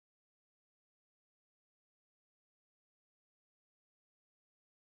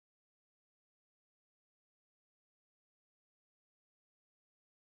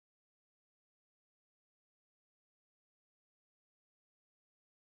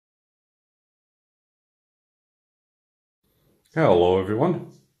Hello everyone,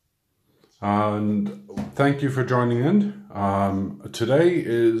 and thank you for joining in. Today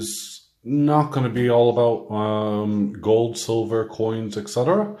is not going to be all about gold, silver, coins,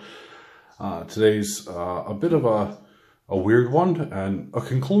 etc. Today's a bit of a weird one and a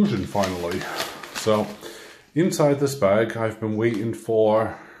conclusion finally. So inside this bag I've been waiting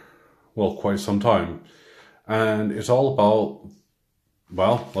for, well, quite some time, and it's all about,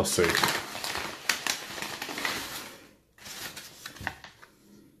 well, let's see.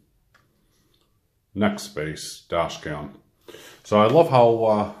 Nextbase dash cam. So I love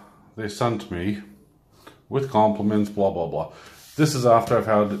how they sent me with compliments, blah blah blah. This is after I've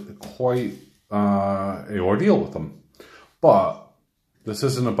had quite a ordeal with them, but this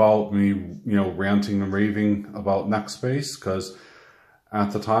isn't about me, ranting and raving about Nextbase, because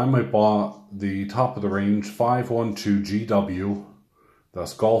at the time I bought the top of the range 512 GW.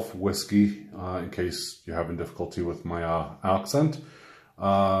 That's Golf Whiskey, in case you're having difficulty with my accent.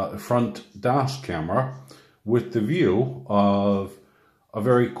 Front dash camera with the view of a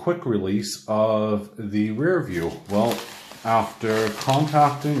very quick release of the rear view. Well, after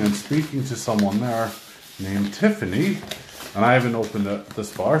contacting and speaking to someone there named Tiffany, and I haven't opened it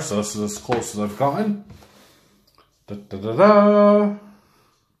this far, so this is as close as I've gotten. Da, da, da, da.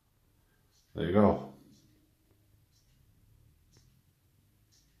 There you go.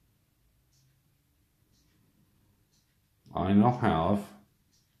 I now have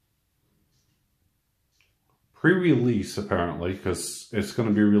pre-release, apparently, because it's going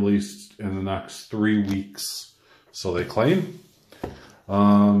to be released in the next 3 weeks, so they claim.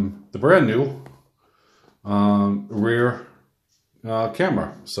 The brand new rear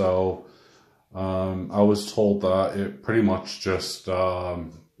camera. So I was told that it pretty much just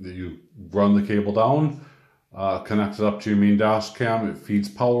you run the cable down, connect it up to your main dash cam. It feeds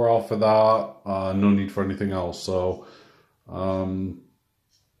power off of that. No need for anything else. So so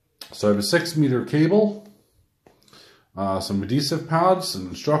I have a 6-meter cable, some adhesive pads, an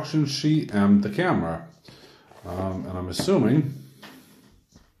instruction sheet, and the camera. And I'm assuming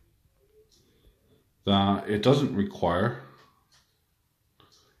that it doesn't require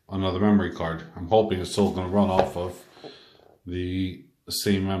another memory card. I'm hoping it's still going to run off of the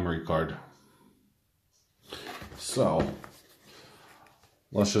same memory card. So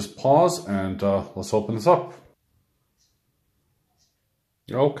let's just pause and let's open this up.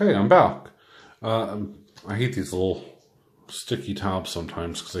 Okay, I'm back. I hate these little sticky tabs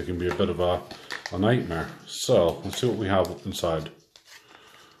sometimes because they can be a bit of a nightmare. So let's see what we have inside.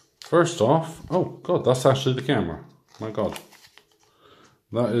 First off, oh god, that's actually the camera. My god.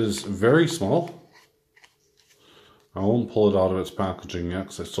 That is very small. I won't pull it out of its packaging yet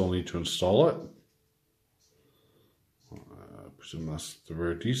because I still need to install it. I presume that's the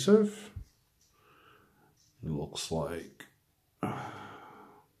rear adhesive. It looks like...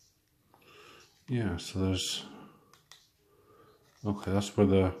 yeah, so there's... okay, that's where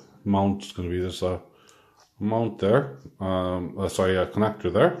the mount's going to be. There's a mount there. Sorry, a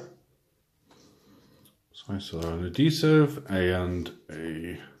connector there. So an adhesive and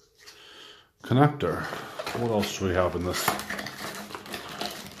a connector. What else do we have in this? I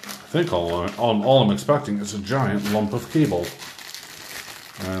think all I'm expecting is a giant lump of cable.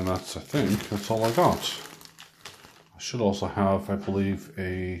 And I think that's all I got. I should also have, I believe,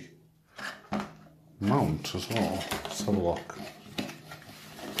 a mount as well. Let's have a look.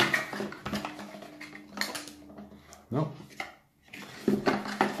 Nope.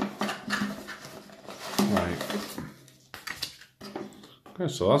 Right. Okay,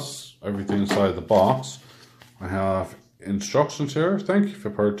 so that's everything inside the box. I have instructions here. Thank you for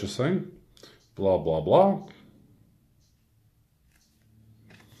purchasing. Blah, blah, blah.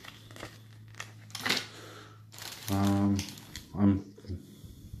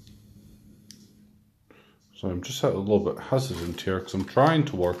 So I'm just a little bit hesitant here because I'm trying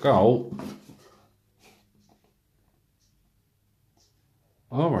to work out.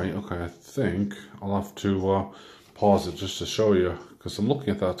 Alright, okay, I think I'll have to pause it just to show you, because I'm looking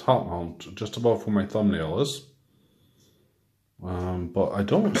at that top mount just above where my thumbnail is. But I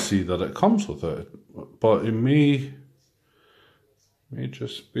don't see that it comes with it. But it may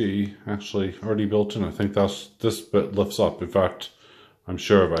just be actually already built in. I think this bit lifts up. In fact, I'm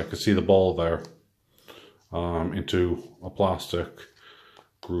sure of it. I can see the ball there into a plastic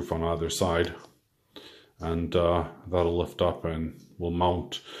groove on either side. And that'll lift up and will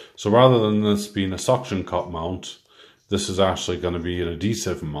mount. So rather than this being a suction cup mount, this is actually going to be an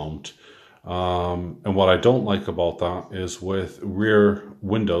adhesive mount. And what I don't like about that is with rear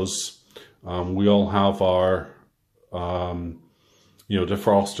windows, we all have our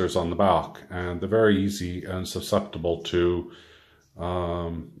defrosters on the back, and they're very easy and susceptible to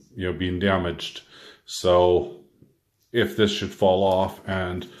being damaged. So if this should fall off,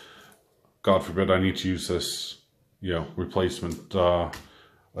 and God forbid I need to use this replacement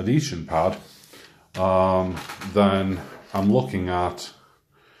adhesion pad, then I'm looking at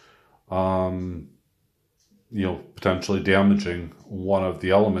potentially damaging one of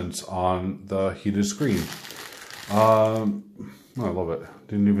the elements on the heated screen. I love it.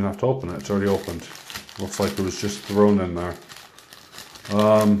 Didn't even have to open it. It's already opened. Looks like it was just thrown in there.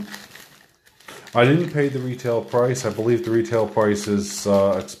 I didn't pay the retail price. I believe the retail price is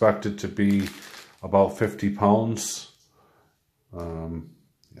expected to be about £50.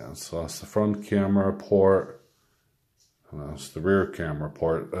 Yeah, so that's the front camera port, and that's the rear camera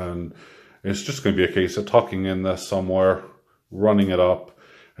port, and it's just going to be a case of tucking in this somewhere, running it up,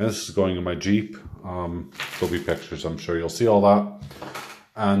 and this is going in my Jeep. There'll be pictures, I'm sure you'll see all that,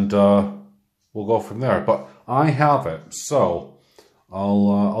 and we'll go from there. But I have it, so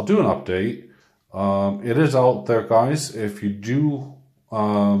I'll do an update. It is out there, guys. If you do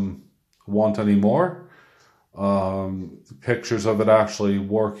want any more pictures of it actually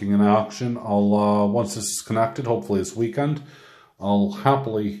working in action, I'll once this is connected, hopefully this weekend, I'll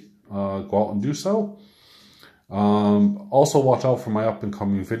happily go out and do so. Also watch out for my up and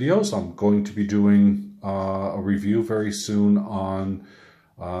coming videos. I'm going to be doing a review very soon on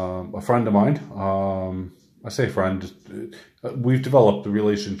a friend of mine. I say friend, we've developed a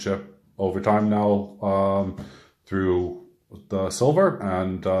relationship over time now through the silver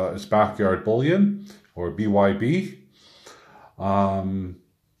and its Backyard Bullion, or BYB. I'll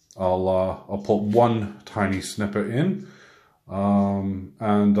put one tiny snippet in,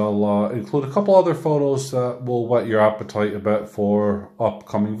 and I'll include a couple other photos that will whet your appetite a bit for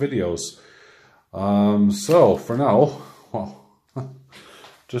upcoming videos. So for now, well,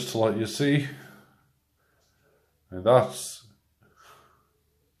 just to let you see, and that's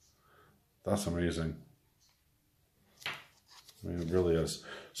amazing. I mean, it really is.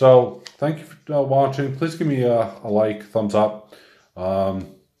 So thank you for watching. Please give me a like, thumbs up.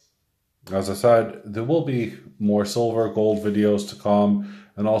 As I said, there will be more silver, gold videos to come,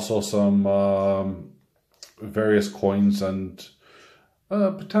 and also some various coins and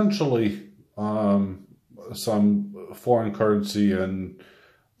potentially some foreign currency and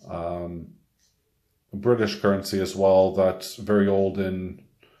British currency as well that's very old in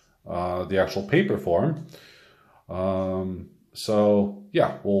the actual paper form. So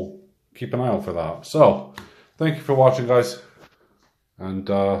yeah, we'll keep an eye out for that. So thank you for watching, guys, and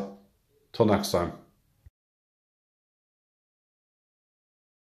till next time.